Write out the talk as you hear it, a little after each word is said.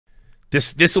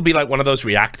This will be like one of those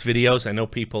React videos. I know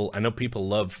people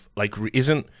love, like,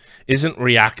 isn't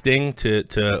reacting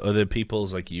to other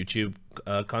people's like YouTube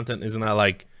content, isn't that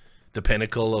like the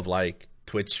pinnacle of like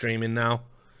Twitch streaming now?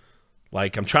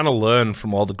 Like, I'm trying to learn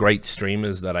from all the great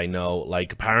streamers that I know.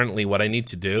 Like, apparently what I need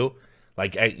to do,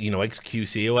 like, you know,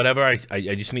 XQC or whatever, I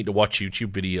just need to watch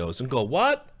YouTube videos and go,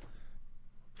 what?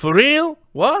 For real?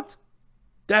 What?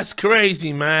 That's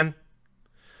crazy, man.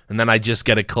 And then I just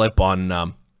get a clip on,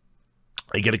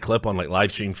 like,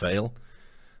 live stream fail.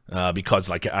 Because,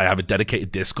 like, I have a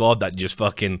dedicated Discord that just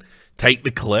fucking take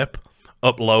the clip,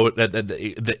 upload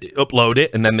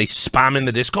it, and then they spam in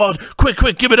the Discord, quick,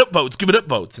 give it up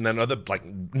votes, and then other, like,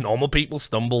 normal people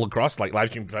stumble across, like, live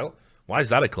stream fail. Why is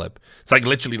that a clip? It's like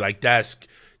literally like,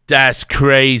 that's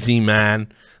crazy,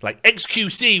 man. Like,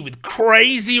 XQC with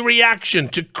crazy reaction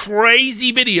to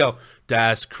crazy video.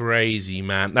 That's crazy,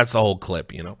 man. That's the whole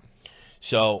clip, you know?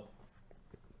 So,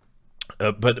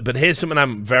 but here's something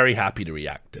I'm very happy to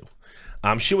react to.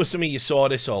 I'm sure some of you saw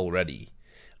this already.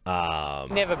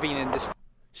 Never been in this.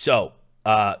 So,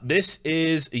 this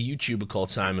is a YouTuber called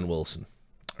Simon Wilson,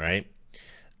 right?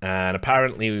 And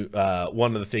apparently,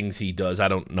 one of the things he does, I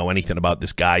don't know anything about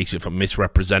this guy, so if I'm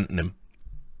misrepresenting him,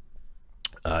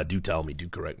 do tell me, do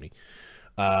correct me.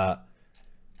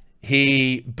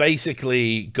 He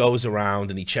basically goes around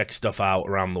and he checks stuff out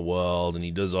around the world, and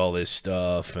he does all this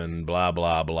stuff and blah,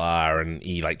 blah, blah, and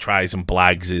he, like, tries and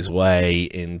blags his way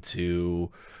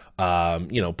into,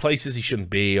 you know, places he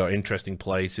shouldn't be, or interesting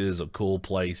places, or cool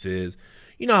places.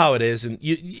 You know how it is, and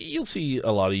you'll see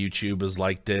a lot of YouTubers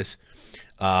like this.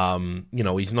 You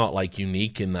know, he's not, like,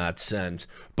 unique in that sense,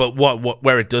 but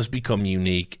where it does become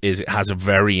unique is it has a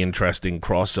very interesting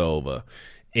crossover,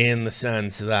 in the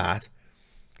sense that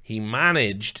he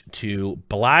managed to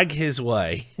blag his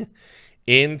way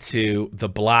into the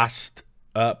Blast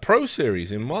Pro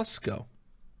Series in Moscow.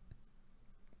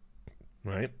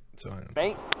 Right? So,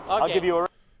 Mate, I'll give you a...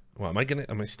 What,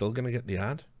 am I still gonna get the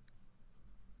ad?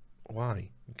 Why?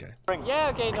 Okay.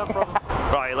 Yeah, okay, no problem.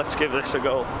 Right, let's give this a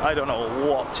go. I don't know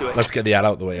what to expect. Let's get the ad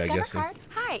out the way, Discover I guess. card?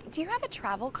 Hi, do you have a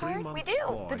travel card? We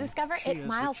do. The Discover 8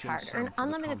 Miles card. Earn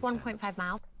unlimited 1.5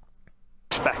 miles.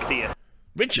 Expect here.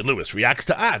 Richard Lewis reacts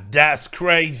to ad. That's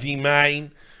crazy,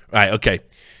 man. Right, okay.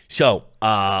 So,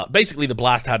 basically, the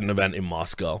Blast had an event in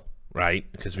Moscow, right?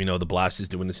 Because we know the Blast is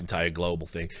doing this entire global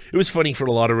thing. It was funny for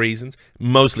a lot of reasons.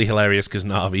 Mostly hilarious because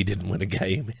Na'Vi didn't win a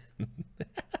game.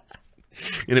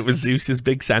 And it was Zeus's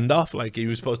big send-off. Like, he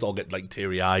was supposed to all get, like,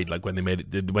 teary-eyed, like, when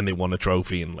they won a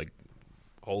trophy and, like,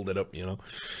 hold it up, you know?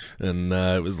 And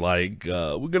it was like,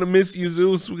 we're gonna miss you,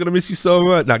 Zeus. We're gonna miss you so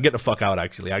much. Now, get the fuck out,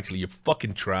 actually. Actually, you're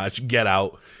fucking trash. Get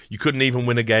out. You couldn't even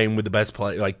win a game with the best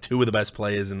play, like, two of the best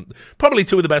players, and probably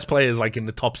two of the best players, like, in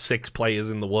the top 6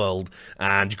 players in the world,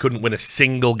 and you couldn't win a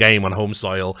single game on home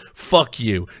soil. Fuck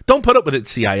you. Don't put up with it,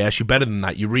 CIS. You're better than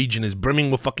that. Your region is brimming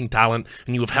with fucking talent,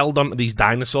 and you have held on to these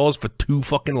dinosaurs for too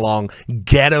fucking long.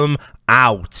 Get them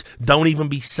out. Don't even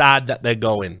be sad that they're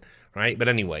going, right? But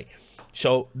anyway...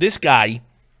 So this guy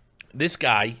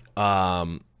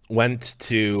went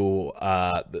to,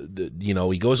 you know,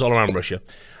 he goes all around Russia,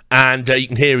 and you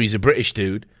can hear he's a British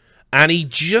dude, and he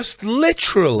just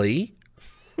literally,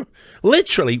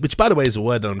 which by the way is a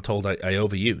word that I'm told I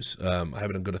overuse. I have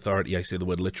it on good authority. I say the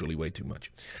word literally way too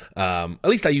much. At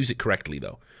least I use it correctly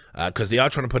though, because they are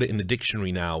trying to put it in the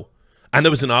dictionary now, and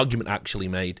there was an argument actually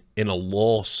made in a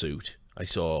lawsuit I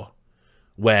saw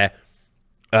where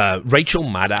Rachel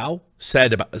Maddow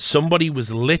said about somebody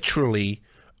was literally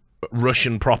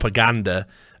Russian propaganda,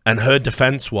 and her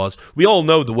defense was, we all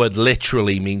know the word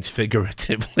literally means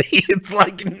figuratively. It's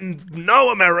like,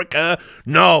 no, America,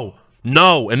 no,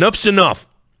 enough's enough.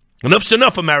 Enough's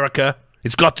enough, America.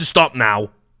 It's got to stop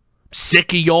now.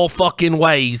 Sick of your fucking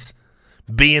ways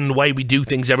being the way we do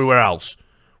things everywhere else.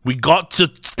 We got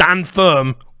to stand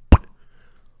firm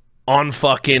on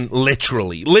fucking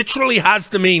literally. Literally has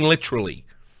to mean literally.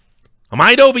 I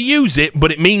might overuse it,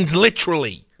 but it means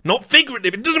literally, not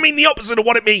figurative. It doesn't mean the opposite of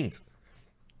what it means.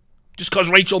 Just because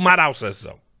Rachel Maddow says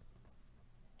so.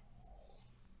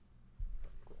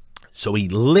 So he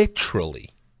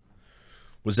literally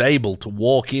was able to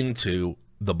walk into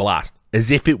the Blast as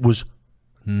if it was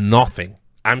nothing.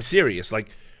 I'm serious. Like,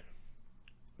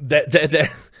 the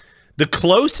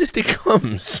closest it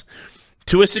comes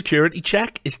to a security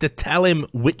check is to tell him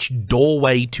which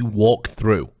doorway to walk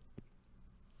through.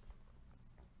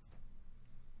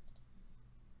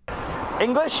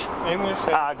 English? English.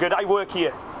 Good. I work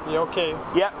here. Yeah, okay.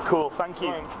 Yeah, cool. Thank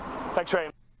you. Thanks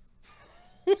very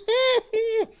much.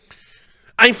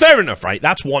 I mean, fair enough, right?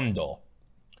 That's one door.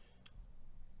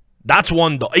 That's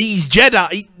one door. He's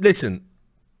Jedi. Listen,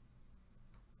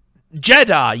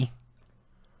 Jedi.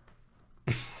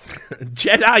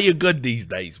 Jedi are good these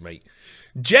days, mate.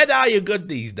 Jedi are good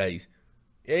these days.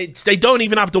 They don't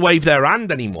even have to wave their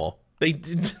hand anymore.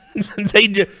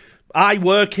 I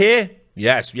work here.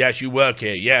 Yes, you work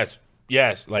here. Yes.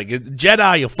 Like,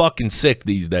 Jedi are fucking sick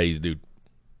these days, dude.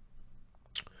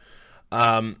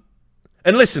 And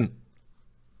listen,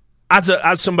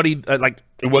 as somebody like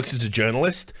who works as a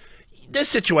journalist, there's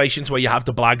situations where you have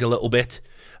to blag a little bit.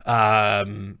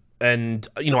 And,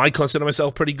 you know, I consider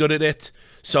myself pretty good at it.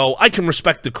 So I can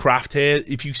respect the craft here.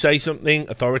 If you say something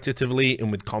authoritatively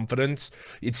and with confidence,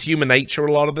 it's human nature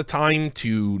a lot of the time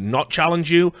to not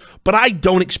challenge you. But I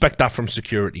don't expect that from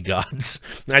security guards.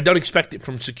 I don't expect it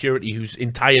from security whose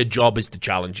entire job is to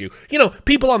challenge you. You know,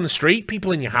 people on the street,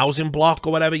 people in your housing block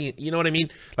or whatever, you know what I mean?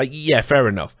 Like, yeah, fair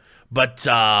enough. But,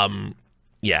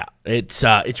 yeah,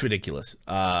 it's ridiculous.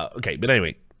 Okay, but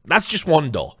anyway, that's just one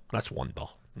door. That's one door.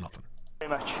 Nothing. Very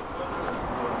much.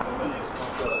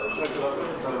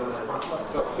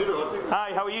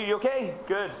 Hi, how are you? You okay?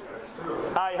 Good.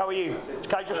 Hi, how are you?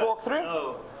 Can I just walk through?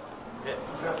 No. Yes.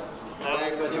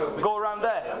 Go around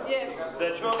there? Yeah.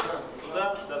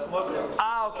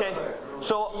 Ah, okay.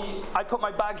 So I put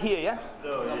my bag here, yeah?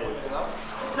 No.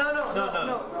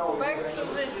 Back to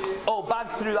this. Oh,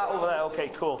 bag through that over there.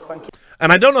 Okay, cool. Thank you.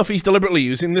 And I don't know if he's deliberately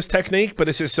using this technique, but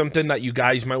this is something that you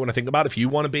guys might want to think about if you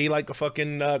want to be like a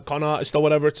fucking con artist or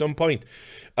whatever at some point.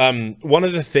 One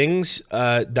of the things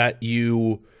that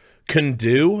you can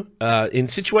do in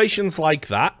situations like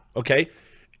that, okay,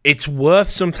 it's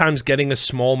worth sometimes getting a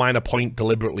small minor point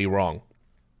deliberately wrong.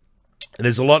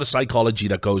 There's a lot of psychology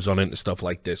that goes on into stuff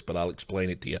like this, but I'll explain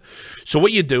it to you. So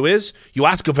what you do is you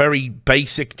ask a very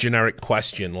basic, generic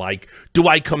question like, do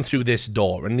I come through this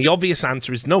door? And the obvious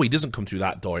answer is no, he doesn't come through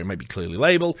that door. It might be clearly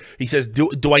labeled. He says,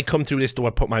 do I come through this door?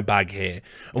 I put my bag here.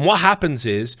 And what happens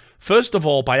is, first of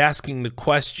all, by asking the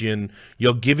question,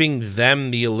 you're giving them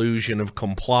the illusion of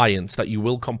compliance, that you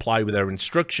will comply with their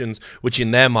instructions, which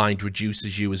in their mind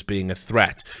reduces you as being a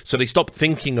threat. So they stop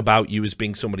thinking about you as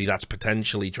being somebody that's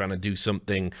potentially trying to do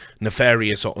something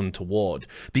nefarious or untoward.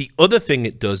 The other thing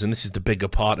it does, and this is the bigger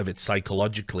part of it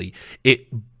psychologically, it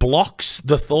blocks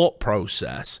the thought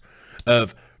process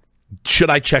of, should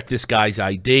I check this guy's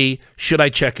ID? Should I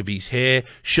check if he's here?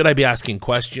 Should I be asking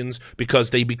questions?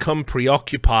 Because they become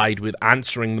preoccupied with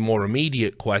answering the more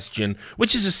immediate question,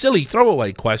 which is a silly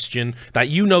throwaway question that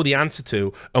you know the answer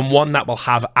to, and one that will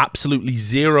have absolutely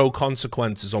zero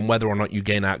consequences on whether or not you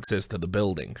gain access to the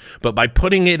building. But by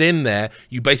putting it in there,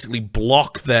 you basically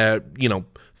block their, you know,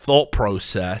 thought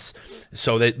process,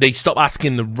 so they stop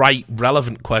asking the right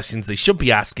relevant questions they should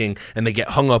be asking, and they get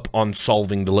hung up on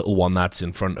solving the little one that's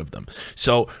in front of them.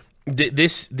 So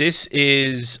this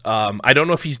is I don't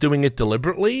know if he's doing it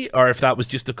deliberately or if that was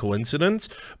just a coincidence,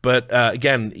 but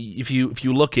again, if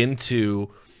you look into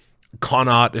con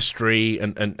artistry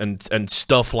and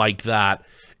stuff like that,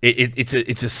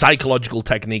 it's a psychological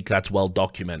technique that's well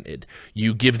documented.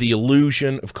 You give the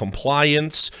illusion of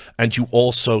compliance, and you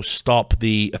also stop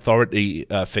the authority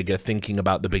figure thinking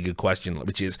about the bigger question,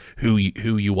 which is who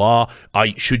you are.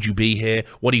 Should you be here?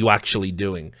 What are you actually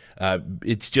doing?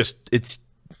 It's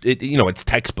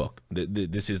textbook.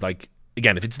 This is like,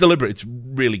 again, if it's deliberate, it's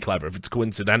really clever. If it's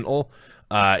coincidental,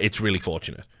 it's really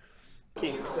fortunate.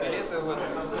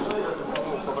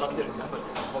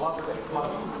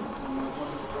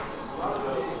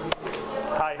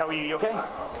 Hi, how are you? You okay?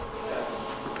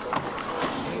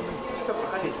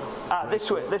 Ah, this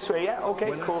way, yeah?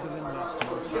 Okay, cool.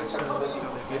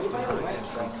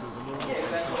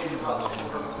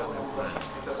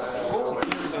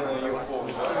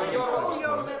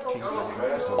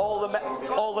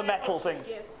 All the metal things?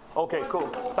 Yes. Okay, cool.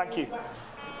 Thank you.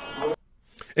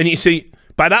 And you see,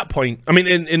 by that point, I mean,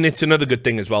 and it's another good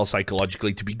thing as well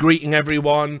psychologically to be greeting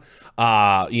everyone,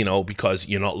 you know, because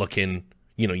you're not looking,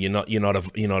 you know, you're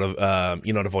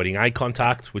not avoiding eye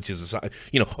contact, which is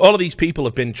you know, all of these people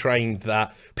have been trained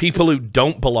that people who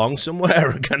don't belong somewhere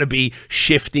are going to be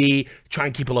shifty, try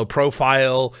and keep a low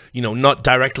profile, you know, not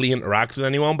directly interact with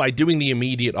anyone. By doing the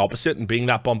immediate opposite and being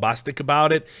that bombastic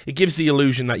about it, it gives the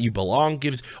illusion that you belong.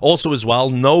 Gives also as well,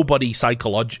 nobody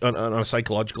on a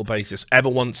psychological basis ever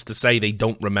wants to say they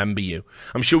don't remember you.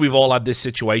 I'm sure we've all had this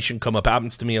situation come up. It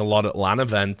happens to me a lot at LAN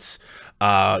events.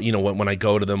 You know, when I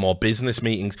go to them, or business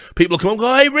meetings, people come up and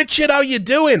go, "Hey, Richard, how you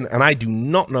doing?" And I do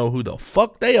not know who the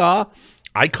fuck they are.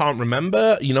 I can't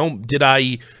remember. You know, did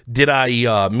I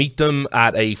meet them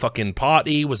at a fucking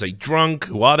party? Was I drunk?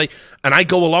 Who are they? And I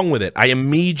go along with it. I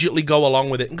immediately go along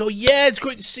with it and go, "Yeah, it's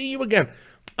great to see you again."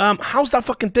 how's that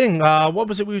fucking thing? What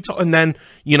was it we were talking? And then,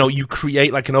 you know, you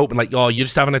create like an open, like, oh, you're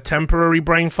just having a temporary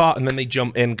brain fart, and then they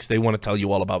jump in because they want to tell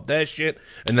you all about their shit,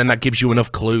 and then that gives you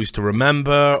enough clues to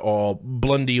remember or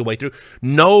blunder your way through.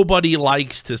 Nobody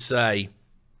likes to say,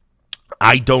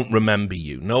 I don't remember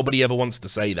you. Nobody ever wants to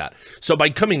say that. So by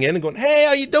coming in and going, hey,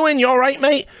 how you doing? You all right,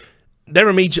 mate? They're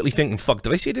immediately thinking, fuck,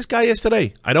 did I see this guy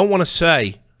yesterday? I don't want to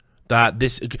say that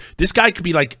this guy could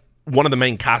be like one of the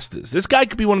main casters. This guy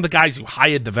could be one of the guys who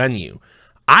hired the venue.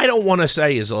 I don't want to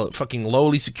say as a fucking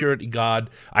lowly security guard,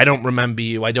 I don't remember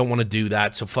you. I don't want to do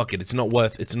that. So fuck it. It's not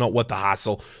worth the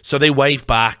hassle. So they wave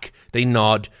back, they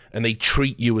nod, and they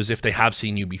treat you as if they have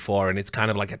seen you before. And it's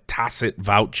kind of like a tacit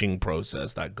vouching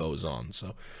process that goes on.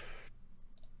 So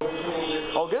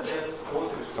All good?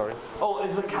 Sorry. Oh,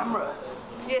 is the camera?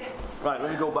 Yeah. Right,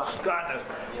 let me go back.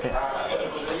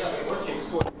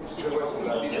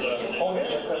 All good?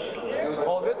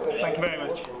 All good? Thank you very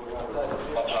much.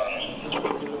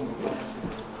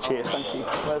 Cheers, thank you.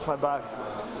 Where's my bag?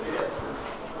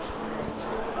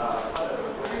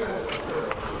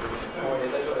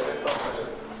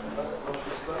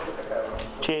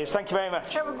 Cheers, thank you very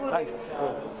much. Thanks.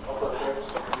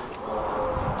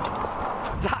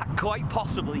 That quite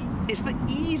possibly is the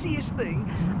easiest thing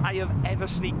I have ever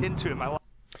sneaked into in my life.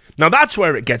 now that's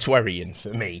where it gets worrying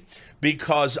for me,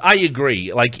 because I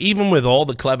agree, like, even with all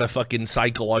the clever fucking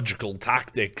psychological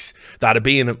tactics that are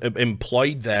being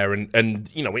employed there, and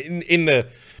you know, in the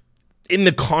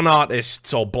con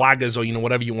artists or blaggers, or, you know,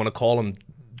 whatever you want to call them,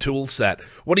 tool set,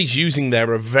 what he's using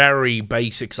there are very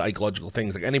basic psychological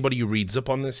things. Like, anybody who reads up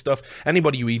on this stuff,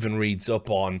 anybody who even reads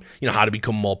up on, you know, how to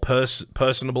become more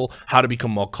personable, how to become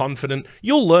more confident,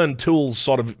 you'll learn tools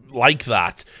sort of like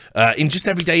that in just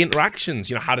everyday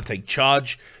interactions. You know, how to take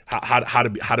charge, how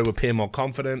to appear more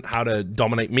confident, how to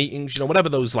dominate meetings, you know, whatever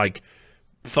those, like,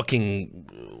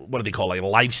 fucking, what do they call, like,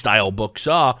 lifestyle books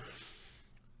are.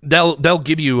 They'll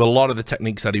give you a lot of the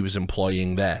techniques that he was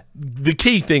employing there. The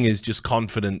key thing is just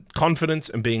confidence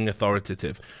and being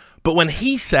authoritative. But when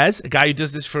he says, a guy who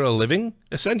does this for a living,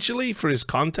 essentially, for his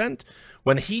content,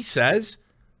 when he says,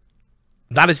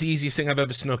 that is the easiest thing I've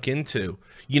ever snuck into,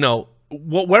 you know,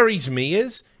 what worries me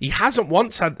is he hasn't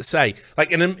once had to say,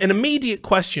 like, an immediate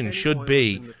question should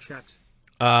be,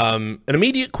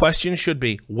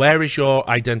 where is your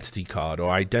identity card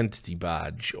or identity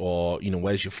badge, or, you know,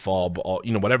 where's your fob, or,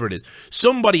 you know, whatever it is.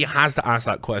 Somebody has to ask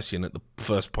that question at the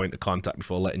first point of contact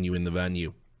before letting you in the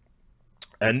venue.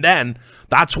 And then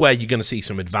that's where you're going to see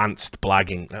some advanced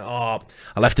blagging. Oh,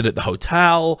 I left it at the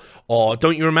hotel. Or,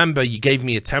 don't you remember you gave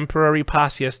me a temporary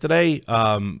pass yesterday?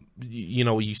 You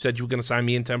know, you said you were going to sign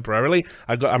me in temporarily.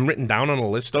 I'm written down on a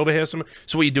list over here. So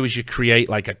what you do is you create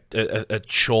like a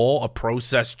chore, a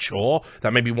process chore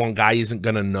that maybe one guy isn't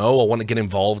going to know or want to get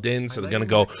involved in. So they're going to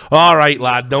go, all right,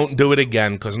 lad, don't do it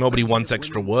again, because nobody wants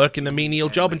extra work in the menial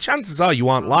job. And chances are you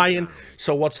aren't lying.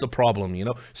 So what's the problem, you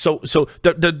know? So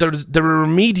there are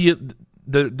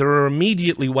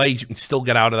immediately ways you can still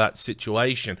get out of that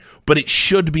situation, but it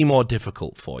should be more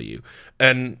difficult for you.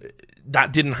 And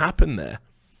that didn't happen there.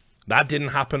 That didn't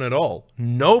happen at all.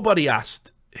 Nobody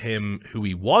asked him who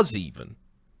he was, even.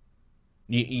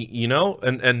 You know?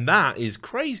 And that is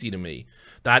crazy to me.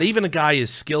 That even a guy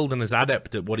as skilled and as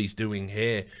adept at what he's doing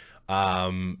here,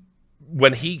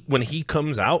 when he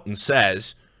comes out and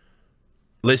says,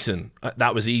 listen,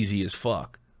 that was easy as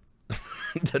fuck.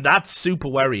 That's super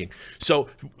worrying. So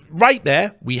right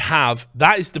there,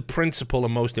 that is the principal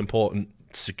and most important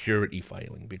security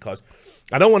failing, because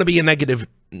I don't want to be a negative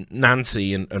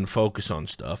Nancy and focus on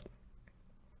stuff,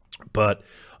 but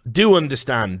do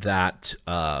understand that,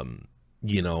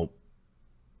 you know,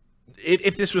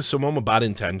 if this was someone with bad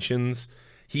intentions,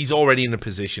 he's already in a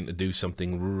position to do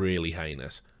something really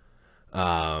heinous.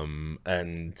 You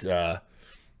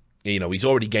know, he's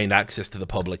already gained access to the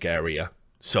public area,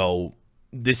 so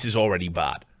this is already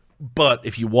bad. But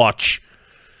if you watch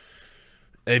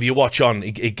on,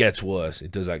 it gets worse.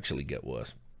 It does actually get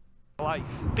worse. Life.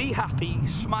 Be happy,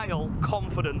 smile,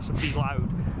 confidence, and be loud.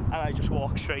 And I just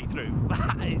walk straight through.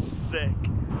 That is sick.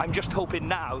 I'm just hoping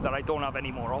now that I don't have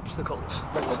any more obstacles.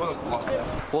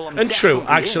 Well, and true,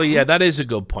 actually, yeah, that is a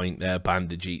good point there,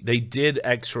 Bandagey. They did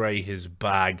x-ray his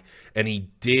bag, and he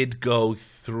did go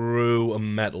through a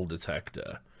metal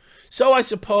detector. So I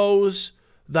suppose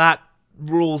that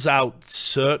rules out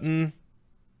certain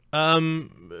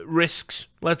risks,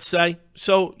 let's say.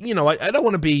 So, you know, I don't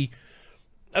want to be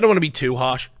too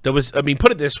harsh. I mean,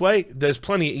 put it this way, there's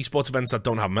plenty of esports events that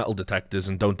don't have metal detectors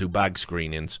and don't do bag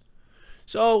screenings.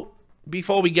 So,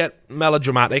 before we get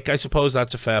melodramatic, I suppose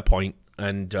that's a fair point,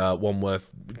 and one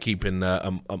worth keeping,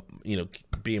 you know,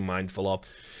 being mindful of.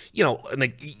 You know, and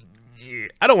like,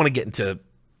 I don't want to get into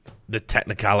the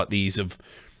technicalities of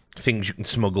things you can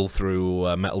smuggle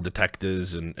through metal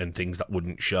detectors and things that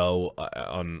wouldn't show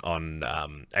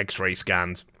on X-ray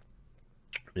scans.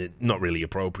 Not really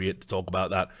appropriate to talk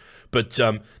about that, but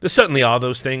there certainly are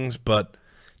those things. But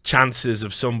chances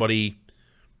of somebody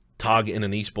targeting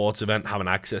an esports event having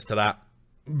access to that,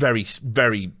 very,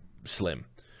 very slim.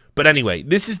 But anyway,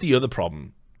 this is the other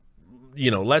problem.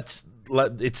 You know,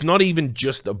 it's not even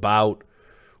just about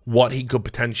what he could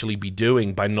potentially be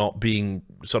doing by not being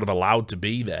sort of allowed to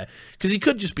be there, because he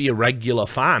could just be a regular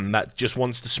fan that just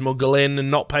wants to smuggle in and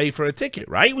not pay for a ticket,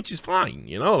 right? Which is fine,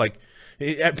 you know, like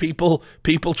people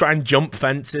try and jump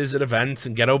fences at events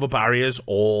and get over barriers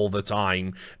all the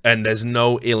time, and there's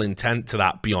no ill intent to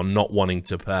that beyond not wanting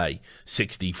to pay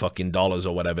 $60 fucking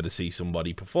or whatever to see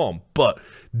somebody perform. But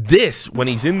this, when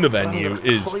he's in the venue,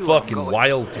 is fucking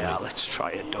wild to me. Yeah, let's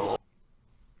try a door.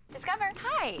 Discover.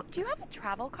 Hi. Do you have a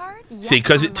travel card? See,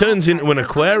 because it turns into an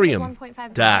aquarium.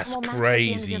 That's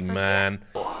crazy, man.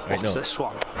 What's this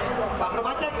one?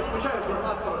 What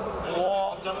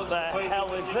the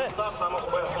hell is this?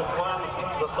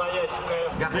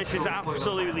 This is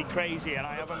absolutely crazy, and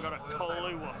I haven't got a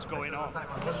clue what's going on.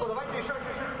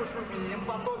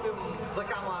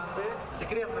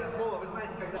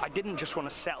 I didn't just want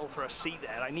to settle for a seat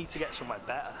there. I need to get somewhere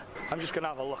better. I'm just going to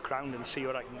have a look around and see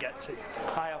what I can get to.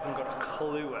 I haven't got a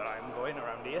clue where I'm going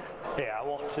around here. Yeah,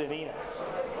 what's in here?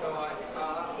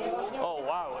 Oh,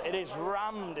 wow. It is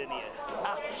rammed in here.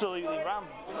 Absolutely rammed.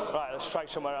 Right, let's try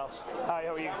somewhere else. Hi,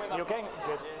 how are you? You okay?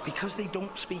 Good. Because they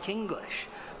don't speak English,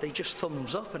 they just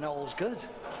thumbs up and all's good.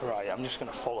 Right, I'm just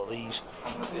going to follow these.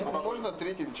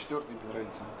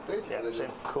 Yeah,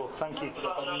 same. Cool, thank you.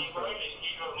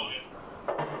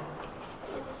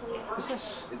 What's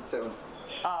this? It's 7.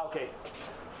 Ah, okay.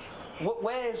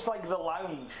 Where's like the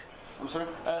lounge? I'm sorry?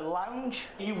 Lounge?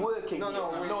 Are you working?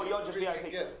 No, you're just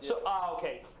VIP. Guest, yes. So,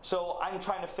 okay. So I'm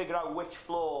trying to figure out which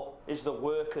floor is the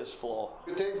workers' floor.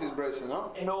 You take this bracelet,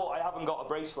 no? No, I haven't got a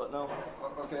bracelet, no.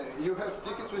 Okay, you have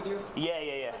tickets with you?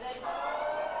 Yeah.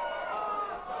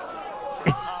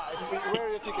 Where are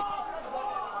your tickets?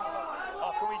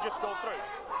 Oh, can we just go through?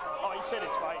 Oh, he said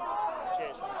it's fine.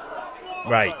 Cheers.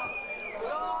 Right.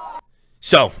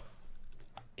 So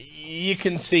you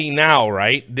can see now,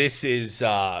 right? This is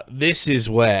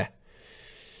where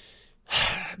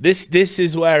this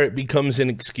is where it becomes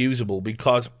inexcusable,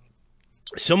 because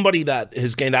somebody that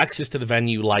has gained access to the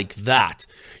venue like that,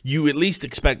 you at least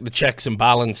expect the checks and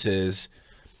balances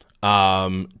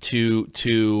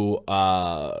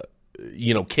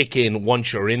you know, kick in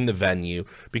once you're in the venue,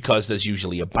 because there's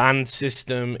usually a band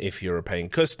system if you're a paying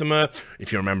customer.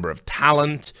 If you're a member of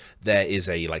talent, there is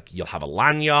a, like, you'll have a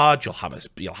lanyard, you'll have a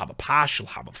pass, you'll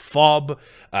have a fob,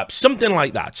 something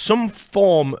like that, some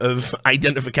form of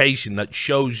identification that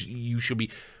shows you should be.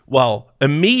 Well,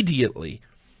 immediately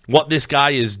what this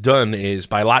guy has done is,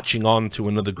 by latching on to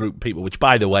another group of people, which,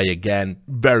 by the way, again,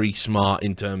 very smart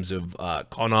in terms of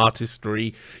con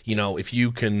artistry. You know, if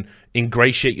you can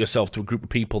ingratiate yourself to a group of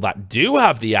people that do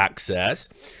have the access,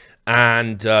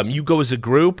 and you go as a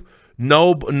group,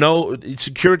 no,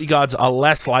 security guards are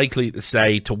less likely to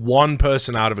say to one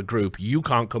person out of a group, you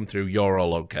can't come through, you're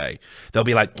all okay. They'll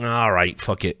be like, all right,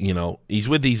 fuck it, you know, he's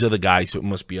with these other guys, so it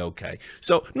must be okay.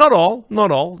 So not all.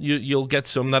 You'll get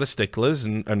some that are sticklers,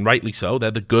 and rightly so. They're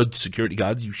the good security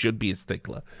guards. You should be a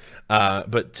stickler.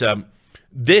 But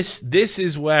this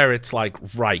is where it's like,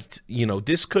 right, you know,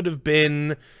 this could have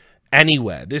been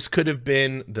anywhere. This could have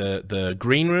been the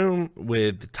green room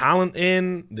with the talent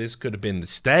in. This could have been the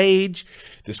stage.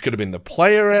 This could have been the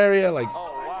player area. Like,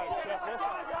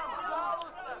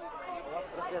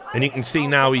 and you can see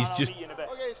now he's just.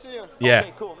 Okay, see you. Yeah.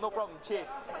 Okay, cool. No problem. Cheers.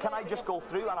 Can I just go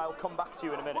through and I'll come back to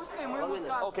you in a minute?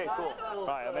 Okay, cool.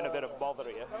 Right, I'm in a bit of bother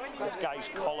here. This guy's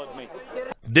collared me.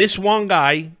 This one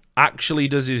guy actually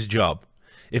does his job.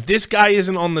 If this guy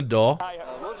isn't on the door.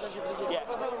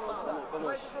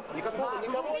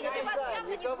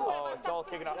 Oh, it's all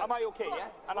kicking off. Am I okay, yeah?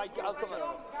 And I'll come in.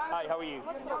 Hi, how are you?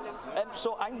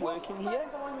 So I'm working here,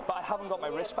 but I haven't got my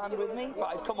wristband with me, but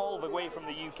I've come all the way from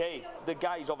the UK. The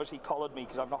guy's obviously collared me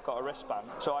because I've not got a wristband.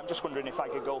 So I'm just wondering if I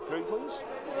could go through, please?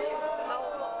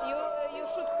 You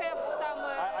should have some.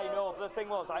 I know. The thing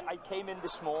was, I came in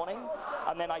this morning,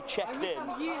 and then I checked in,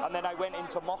 and then I went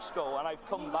into Moscow, and I've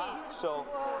come back. So,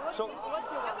 what do you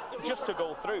want? just to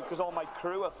go through, because all my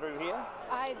crew are through here.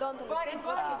 I don't understand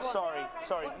what you want.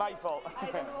 Sorry, my fault. I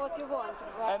don't know what you want.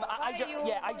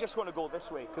 I just want to go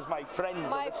this way because my friends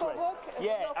My are this way. co-work?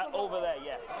 Yeah, over there.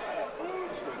 Yeah.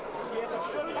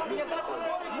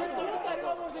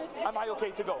 Am I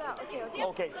okay to go? Okay.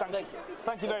 Okay.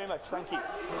 Thank you very much. Thank you.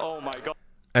 Oh my God.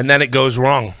 And then it goes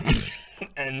wrong.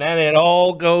 And then it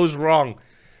all goes wrong.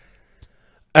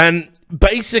 And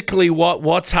basically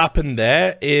what's happened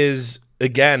there is,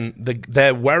 again,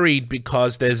 they're worried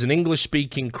because there's an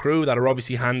English-speaking crew that are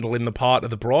obviously handling the part of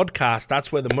the broadcast.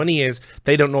 That's where the money is.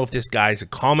 They don't know if this guy's a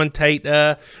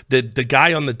commentator. The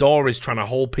guy on the door is trying to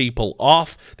hold people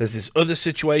off. There's this other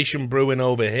situation brewing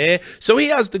over here. So he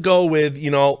has to go with,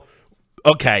 you know,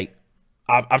 okay,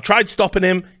 I've tried stopping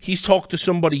him. He's talked to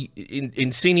somebody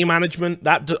in senior management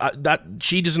that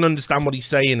she doesn't understand what he's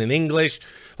saying in English.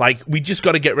 Like, we just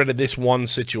got to get rid of this one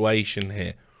situation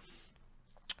here.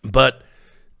 But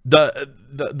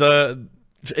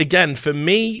again, for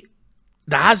me,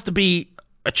 there has to be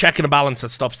a check and a balance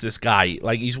that stops this guy.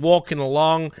 Like, he's walking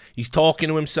along, he's talking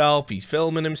to himself, he's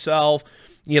filming himself.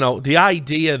 You know, the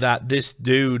idea that this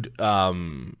dude,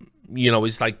 you know,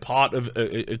 is like part of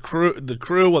the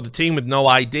crew or the team with no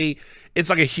ID, it's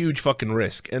like a huge fucking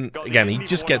risk. And again, he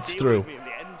just gets through.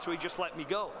 So he just let me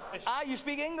go. Ah, you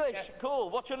speak English? Yes.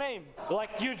 Cool. What's your name? Like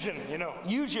Eugene, you know.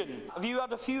 Eugene. Have you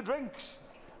had a few drinks?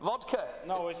 Vodka?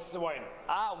 No, it's wine.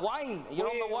 Ah, wine. You're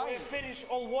on the wine. We finished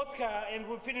all vodka and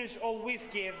we finished all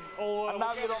whiskey. And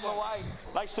now you're on the wine.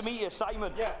 Nice to meet you,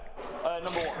 Simon. Yeah.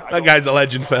 Number one. That guy's a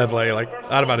legend, fair play. Like,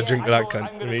 I'd have had a drink with that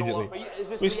cunt immediately.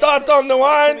 We start on the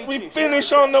wine, we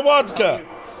finish on the vodka.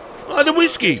 Oh, the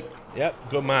whiskey. Yep,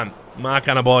 good man. My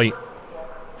kind of boy.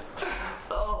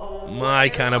 My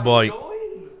kind of boy. We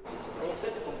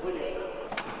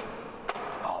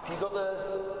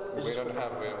don't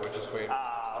have, we're just waiting.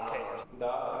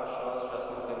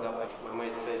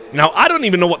 Now, I don't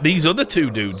even know what these other two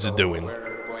dudes are doing. We're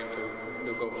going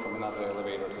to go from another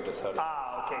elevator to this hut.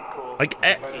 Ah,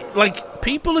 okay, cool. Like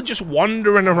people are just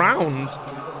wandering around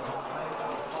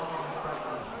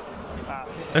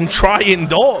and trying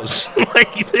doors.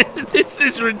 Like, this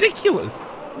is ridiculous.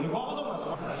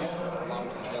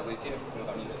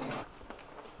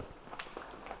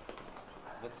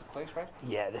 That's the place, right?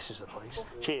 Yeah, this is the place.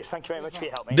 Cheers. Thank you very much for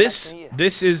your help, mate. This Nice to meet you.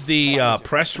 this is the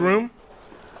press room.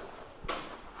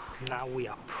 Now we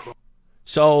are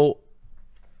So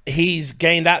he's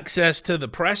gained access to the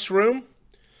press room.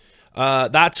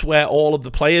 That's where all of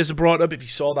the players are brought up. If you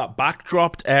saw that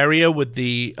backdropped area with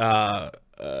the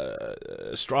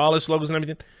Astralis logos and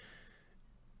everything,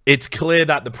 it's clear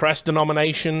that the press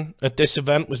denomination at this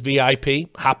event was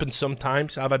VIP. Happens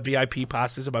sometimes. I've had VIP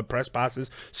passes, I've had press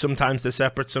passes. Sometimes they're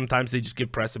separate. Sometimes they just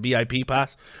give press a VIP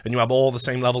pass, and you have all the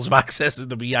same levels of access as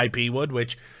the VIP would,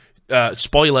 which,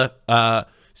 spoiler,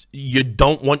 you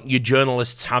don't want your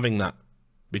journalists having that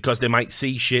because they might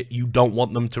see shit you don't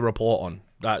want them to report on.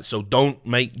 So don't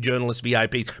make journalists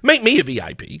VIPs. Make me a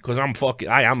VIP because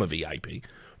I am a VIP.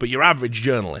 But your average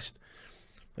journalist,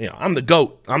 you know, I'm the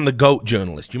GOAT. I'm the GOAT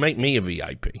journalist. You make me a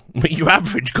VIP. But your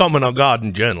average common or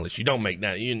garden journalist, you don't make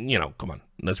that. You know, come on.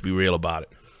 Let's be real about it.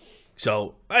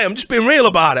 So, hey, I'm just being real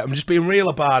about it. I'm just being real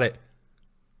about it.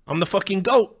 I'm the fucking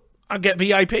GOAT. I get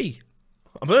VIP.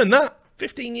 I've earned that.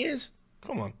 15 years.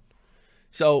 Come on.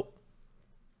 So,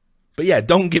 but yeah,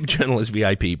 don't give journalists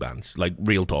VIP bans. Like,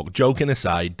 real talk. Joking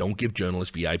aside, don't give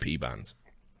journalists VIP bans.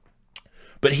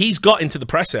 But he's got into the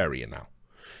press area now.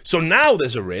 So now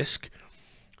there's a risk.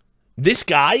 This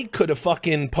guy could have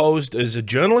fucking posed as a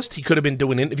journalist. He could have been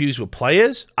doing interviews with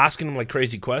players, asking them like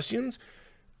crazy questions.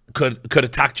 Could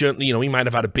attack, you know, he might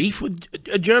have had a beef with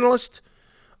a journalist.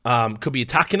 Could be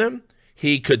attacking him.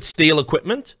 He could steal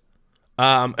equipment.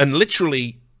 And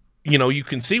literally, you know, you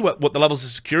can see what the levels of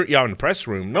security are in the press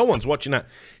room. No one's watching that.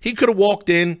 He could have walked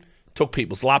in, took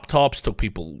people's laptops, took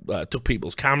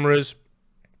people's cameras.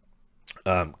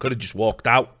 Could have just walked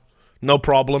out. No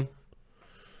problem.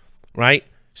 Right?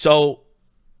 So,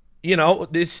 you know,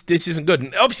 this isn't good.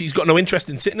 And obviously, he's got no interest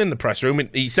in sitting in the press room. And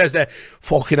he says there,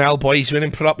 fucking hell, boy, he's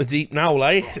been put up the deep now,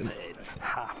 like.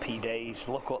 Happy days.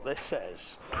 Look what this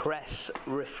says. Press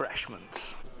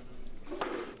refreshments.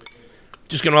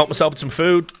 Just going to help myself with some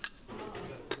food.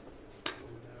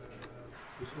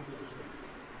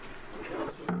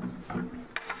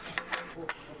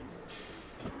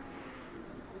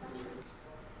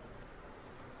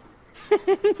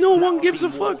 No one gives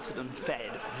a fuck. And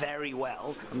fed very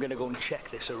well. I'm going to go and check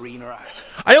this arena out.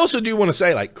 I also do want to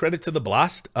say, like, credit to the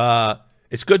Blast.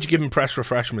 It's good you give them press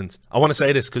refreshments. I want to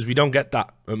say this because we don't get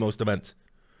that at most events.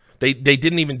 They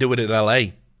didn't even do it at LA.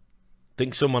 I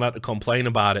think someone had to complain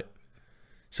about it.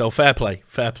 So fair play,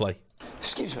 fair play.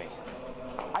 Excuse me.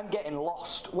 I'm getting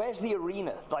lost. Where's the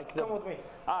arena? Like the... Come with me.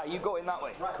 Ah, you going that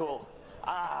way? Right. Cool.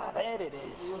 Ah, there it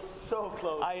is. You're so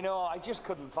close. I know, I just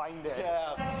couldn't find it.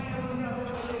 Yeah.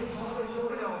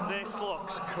 This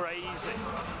looks crazy.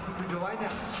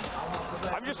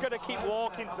 I'm just going to keep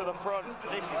walking to the front.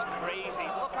 This is crazy.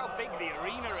 Look how big the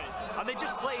arena is. And they're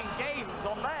just playing games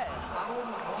on there.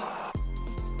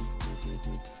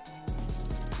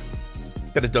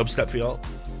 Got a dubstep for y'all.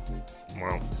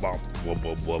 Wub,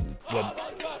 wub, wub, wub.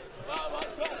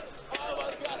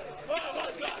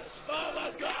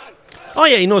 Oh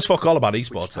yeah, he knows fuck all about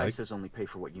esports. Which prices only pay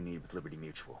for what you need with Liberty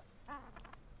Mutual.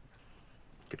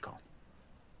 Good call.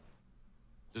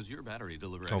 Does your battery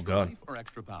deliver Oh, extra God. life or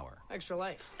extra power? Extra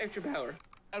life. Extra power.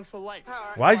 Extra life.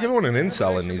 Why is everyone an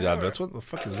incel in these adverts? What the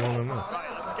fuck is going on there?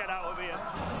 Right, let's get out of here.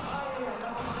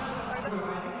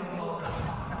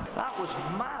 That was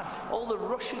mad. All the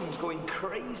Russians going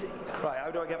crazy. Right,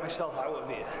 how do I get myself out of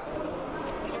here?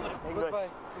 Goodbye.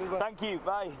 Goodbye. Thank you,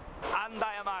 bye. And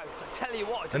I am out. I tell you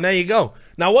what. And there you go.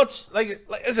 Now, what's like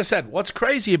as I said, what's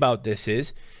crazy about this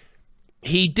is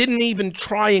he didn't even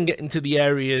try and get into the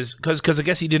areas because I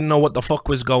guess he didn't know what the fuck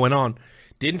was going on.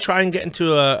 Didn't try and get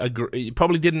into he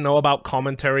probably didn't know about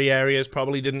commentary areas.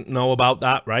 Probably didn't know about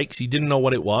that, right? Because he didn't know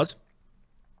what it was.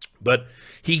 But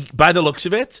he, by the looks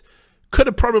of it, could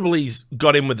have probably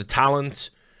got in with the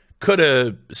talent. Could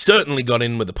have certainly got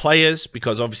in with the players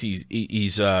because obviously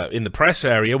he's in the press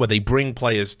area where they bring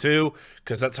players to,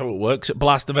 because that's how it works at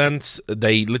Blast events.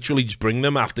 They literally just bring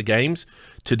them after games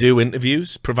to do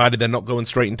interviews, provided they're not going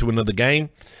straight into another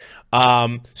game.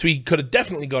 So he could have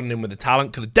definitely gotten in with the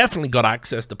talent, could have definitely got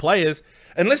access to players.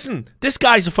 And listen, this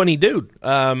guy's a funny dude.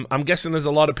 I'm guessing there's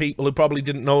a lot of people who probably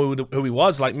didn't know who he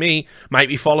was, like me, might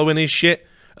be following his shit.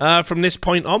 From this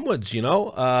point onwards, you know,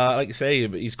 like I say,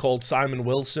 he's called Simon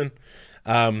Wilson.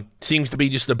 Seems to be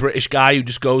just a British guy who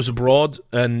just goes abroad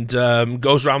and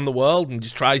goes around the world and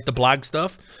just tries to blag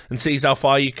stuff and sees how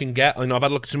far you can get. I know I've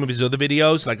had a look at some of his other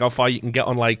videos, like how far you can get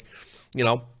on, like, you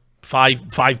know,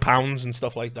 five pounds and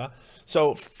stuff like that.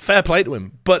 So fair play to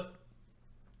him, but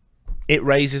it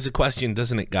raises a question,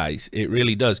 doesn't it, guys? It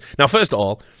really does. Now, first of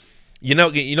all, you're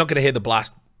not going to hear the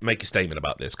Blast make a statement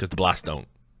about this because the Blast don't.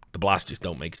 The Blast just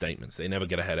don't make statements. They never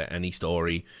get ahead of any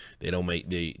story. They don't make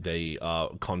the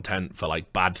content for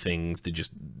like bad things. They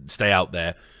just stay out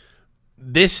there.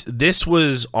 This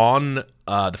was on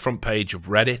the front page of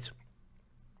Reddit.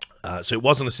 So it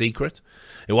wasn't a secret.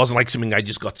 It wasn't like something I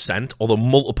just got sent, although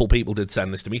multiple people did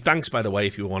send this to me. Thanks, by the way,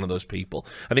 if you were one of those people.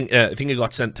 I think it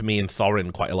got sent to me and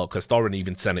Thorin quite a lot, because Thorin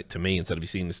even sent it to me and said, have you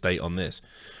seen the state on this?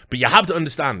 But you have to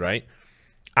understand, right?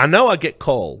 I know I get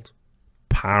called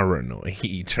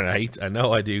paranoid, right? I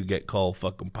know I do get called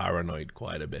fucking paranoid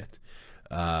quite a bit.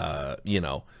 You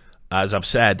know, as I've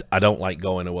said, I don't like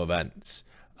going to events.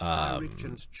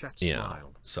 You know,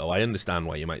 so I understand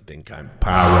why you might think I'm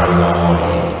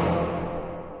paranoid.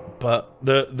 But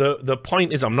the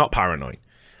point is, I'm not paranoid.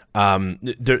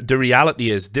 The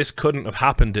reality is, this couldn't have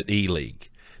happened at E-League.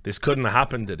 This couldn't have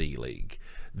happened at E-League.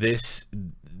 This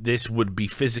would be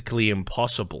physically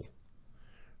impossible,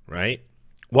 right?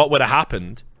 What would have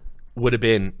happened would have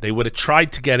been, they would have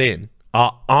tried to get in.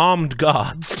 Our armed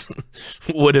guards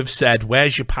would have said,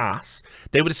 where's your pass?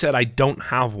 They would have said, I don't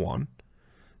have one.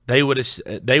 They would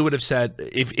have said,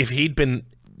 if he'd been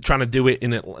trying to do it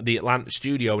in the Atlanta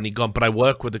studio and he'd gone, but I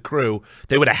work with the crew,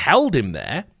 they would have held him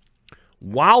there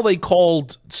while they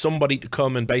called somebody to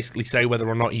come and basically say whether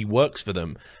or not he works for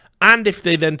them. And if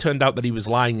they then turned out that he was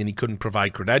lying and he couldn't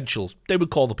provide credentials, they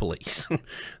would call the police.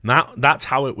 That's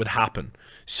how it would happen.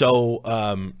 So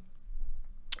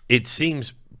it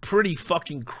seems pretty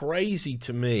fucking crazy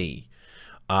to me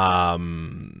that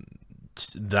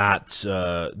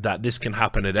this can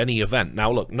happen at any event.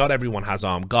 Now, look, not everyone has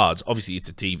armed guards. Obviously, it's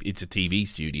a TV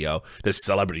studio. There's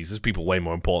celebrities. There's people way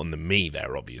more important than me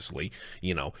there, obviously.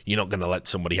 You know, you're not going to let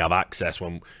somebody have access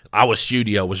when our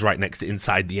studio was right next to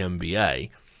inside the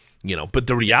NBA. You know, but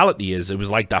the reality is it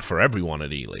was like that for everyone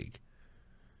at E-League.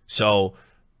 So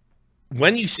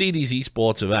when you see these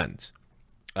esports events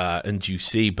and you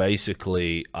see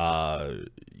basically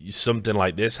something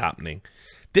like this happening,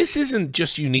 this isn't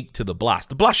just unique to the Blast.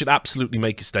 The Blast should absolutely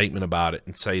make a statement about it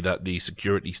and say that the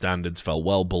security standards fell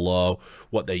well below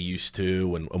what they used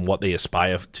to and what they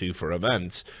aspire to for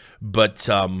events. But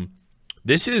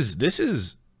this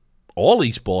is all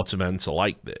esports events are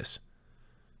like this.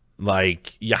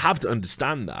 Like, you have to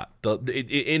understand that.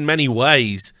 In many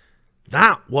ways,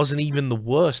 That wasn't even the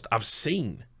worst I've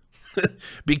seen.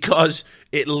 Because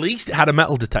at least it had a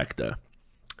metal detector.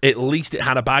 At least it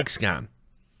had a bag scan.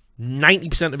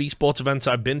 90% of esports events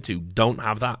I've been to don't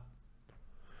have that.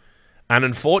 And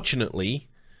unfortunately,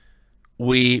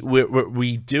 we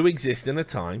do exist in a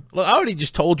time. Look, I already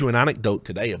just told you an anecdote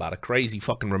today about a crazy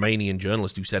fucking Romanian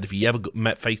journalist who said if he ever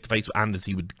met face-to-face with Anders,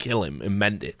 he would kill him, and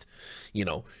meant it. You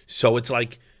know, so it's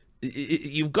like,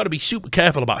 you've got to be super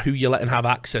careful about who you're letting have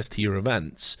access to your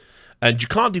events. And you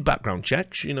can't do background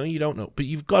checks, you know, you don't know. But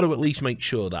you've got to at least make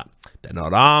sure that they're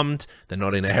not armed, they're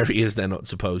not in areas they're not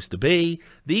supposed to be.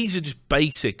 These are just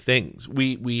basic things.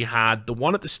 We had the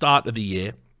one at the start of the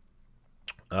year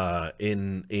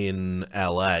in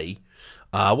LA.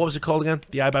 What was it called again?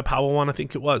 The iBuyPower one, I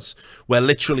think it was. Where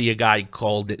literally a guy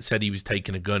called it, said he was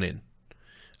taking a gun in.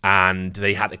 And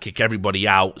they had to kick everybody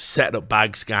out, set up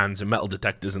bag scans and metal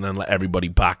detectors, and then let everybody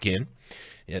back in.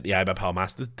 Yeah, the iBuyPower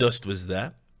Masters. Dust was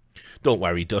there. Don't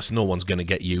worry, Dust. No one's going to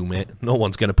get you, mate. No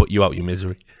one's going to put you out of your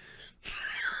misery.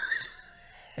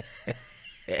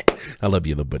 I love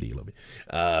you, little buddy. I love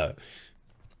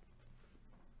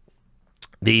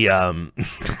you.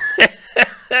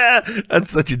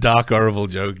 That's such a dark, horrible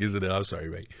joke, isn't it? I'm sorry,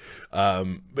 mate.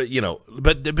 But, you know,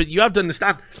 but you have to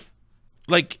understand,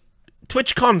 like,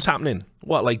 TwitchCon's happening.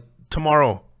 What, like,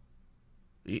 tomorrow?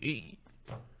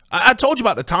 I told you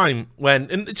about the time when,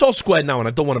 and it's all squared now, and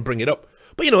I don't want to bring it up.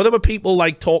 But, you know, there were people,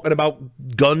 like, talking about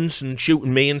guns and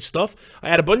shooting me and stuff. I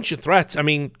had a bunch of threats. I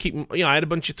mean, I had a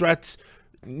bunch of threats,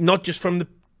 not just from the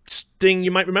thing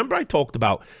you might remember I talked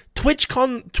about.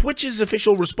 Twitch's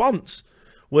official response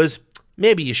was,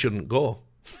 maybe you shouldn't go.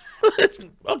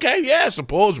 Okay, yeah, I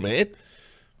suppose, mate.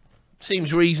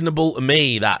 Seems reasonable to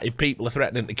me that if people are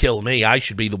threatening to kill me, I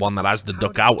should be the one that has to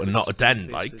duck out and not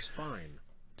attend, like.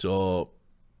 So...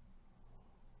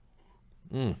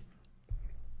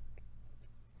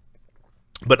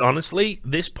 But honestly,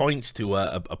 this points to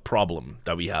a problem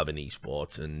that we have in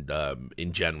esports and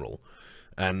in general.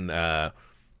 And I'd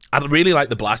really like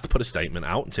the Blast to put a statement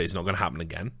out and say it's not going to happen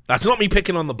again. That's not me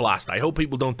picking on the Blast. I hope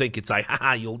people don't think it's like,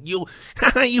 haha, you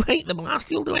hate the Blast.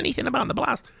 You'll do anything about the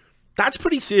Blast. That's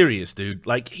pretty serious, dude.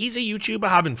 Like, he's a YouTuber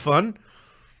having fun.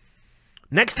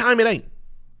 Next time it ain't.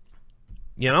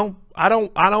 You know, I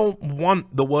don't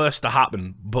want the worst to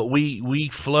happen, but we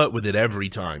flirt with it every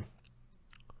time.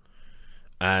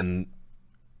 And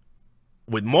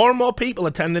with more and more people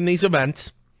attending these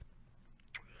events,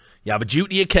 you have a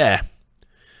duty of care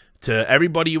to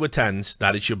everybody who attends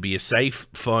that it should be a safe,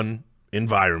 fun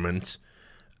environment.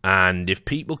 And if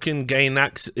people can gain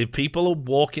access, if people are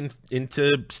walking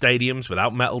into stadiums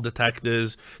without metal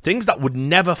detectors, things that would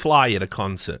never fly at a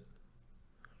concert,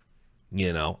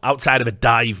 you know, outside of a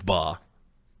dive bar,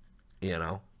 you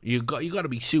know, you got to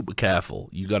be super careful.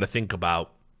 You got to think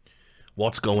about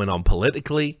what's going on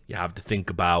politically. You have to think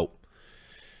about,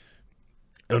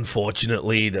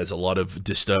 unfortunately, there's a lot of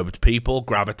disturbed people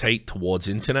gravitate towards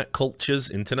internet cultures,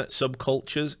 internet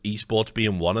subcultures, esports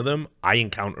being one of them. I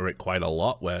encounter it quite a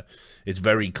lot where it's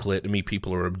very clear to me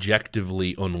people are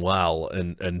objectively unwell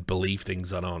and believe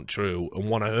things that aren't true and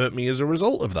want to hurt me as a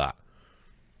result of that.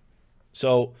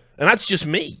 So, and that's just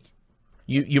me.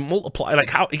 You multiply, like,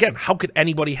 how could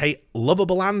anybody hate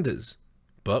lovable Anders?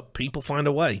 But people find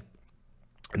a way.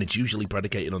 And it's usually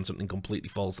predicated on something completely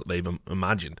false that they've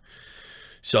imagined.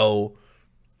 So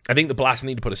I think the Blast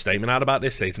need to put a statement out about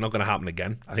this, say it's not going to happen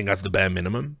again. I think that's the bare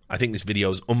minimum. I think this video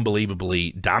is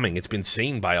unbelievably damning. It's been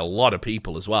seen by a lot of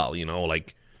people as well, you know,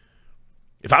 like,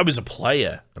 if I was a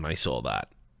player and I saw that,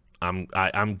 I'm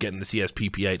getting the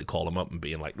CSPPA to call them up and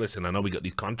being like, listen, I know we got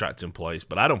these contracts in place,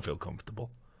 but I don't feel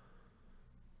comfortable.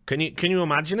 Can you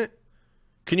imagine it?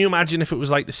 Can you imagine if it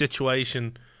was like the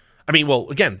situation? I mean, well,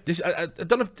 again, this I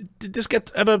don't know if did this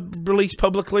get ever released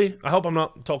publicly. I hope I'm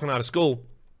not talking out of school.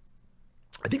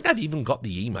 I think I've even got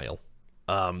the email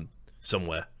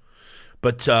somewhere.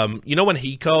 But you know when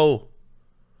Hiko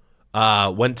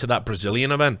went to that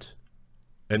Brazilian event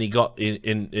and he got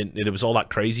in it was all that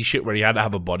crazy shit where he had to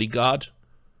have a bodyguard.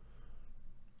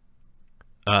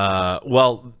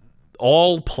 Well,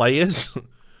 all players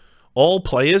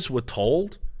were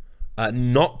told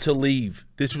not to leave.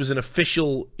 This was an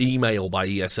official email by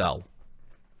ESL.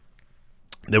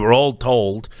 They were all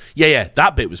told, yeah,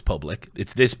 that bit was public.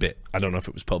 It's this bit. I don't know if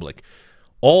it was public.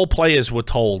 All players were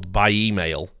told by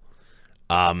email,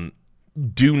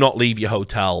 do not leave your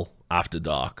hotel after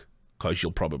dark because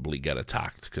you'll probably get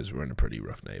attacked because we're in a pretty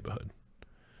rough neighborhood.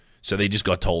 So they just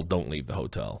got told, don't leave the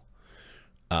hotel.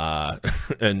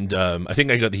 And I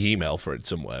think I got the email for it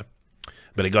somewhere.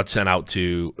 But it got sent out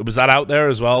to... Was that out there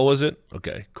as well, was it?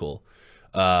 Okay, cool.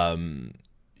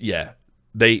 Yeah.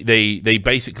 they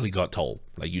basically got told,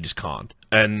 like, you just can't.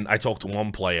 And I talked to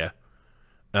one player,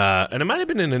 and it might have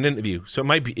been in an interview, so it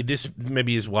might be, this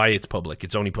maybe is why it's public.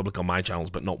 It's only public on my channels,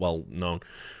 but not well known.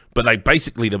 But, like,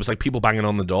 basically, there was, like, people banging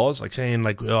on the doors, like, saying,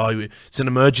 like, oh, it's an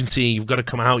emergency, you've got to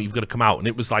come out, you've got to come out. And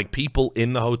it was, like, people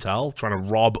in the hotel trying to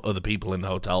rob other people in the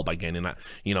hotel by getting that.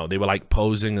 You know, they were, like,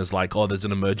 posing as, like, oh, there's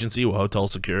an emergency with hotel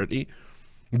security.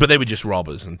 But they were just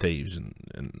robbers and thieves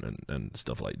and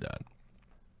stuff like that.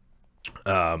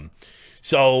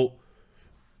 So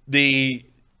we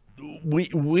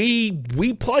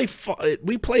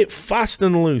play it fast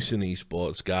and loose in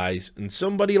esports, guys. And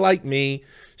somebody like me,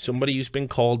 somebody who's been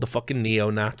called the fucking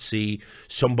neo-Nazi,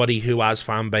 somebody who has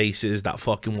fan bases that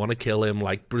fucking want to kill him,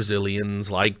 like Brazilians,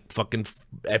 like fucking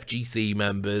FGC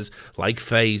members, like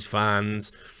FaZe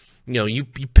fans. You know, you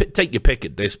take your pick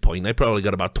at this point. They probably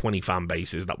got about 20 fan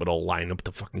bases that would all line up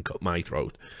to fucking cut my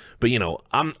throat. But, you know,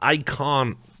 I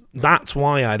can't. That's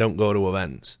why I don't go to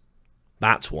events.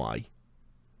 That's why.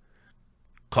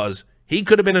 Because he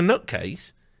could have been a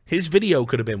nutcase. His video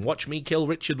could have been, watch me kill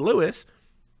Richard Lewis.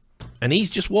 And he's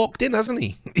just walked in, hasn't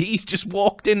he? He's just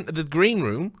walked into the green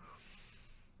room.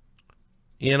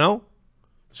 You know?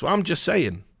 So I'm just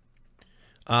saying.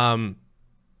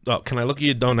 Oh, can I look at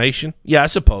your donation? Yeah, I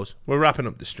suppose. We're wrapping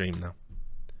up the stream now.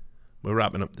 We're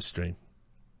wrapping up the stream.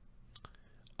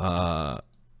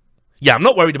 Yeah, I'm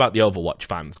not worried about the Overwatch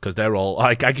fans because they're all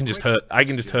like I can just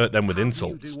hurt them with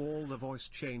insults. You do all the voice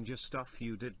changer stuff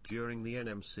you did during the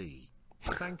NMC.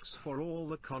 Thanks for all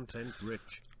the content,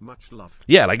 Rich. Much love.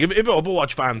 Yeah, like if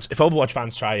Overwatch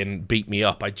fans try and beat me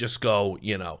up, I just go,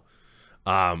 you know,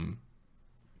 I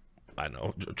don't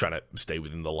know, try to stay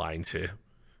within the lines here.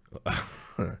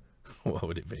 What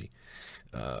would it be?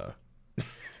 I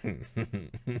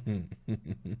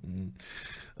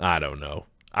don't know.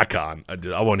 I can't.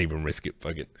 I won't even risk it.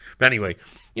 Fuck it. But anyway,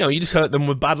 you know, you just hurt them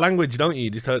with bad language, don't you? You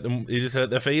just hurt them. You just hurt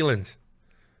their feelings.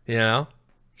 You know.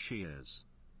 Cheers.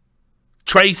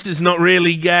 Trace is not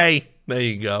really gay. There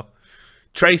you go.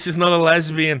 Trace is not a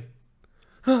lesbian.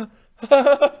 No,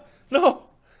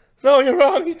 you're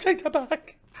wrong. You take that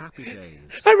back. Happy days.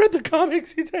 I read the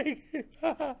comics. You take it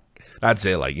back. That's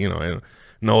it. Like, you know,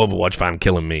 no Overwatch fan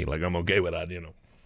killing me. Like, I'm okay with that. You know.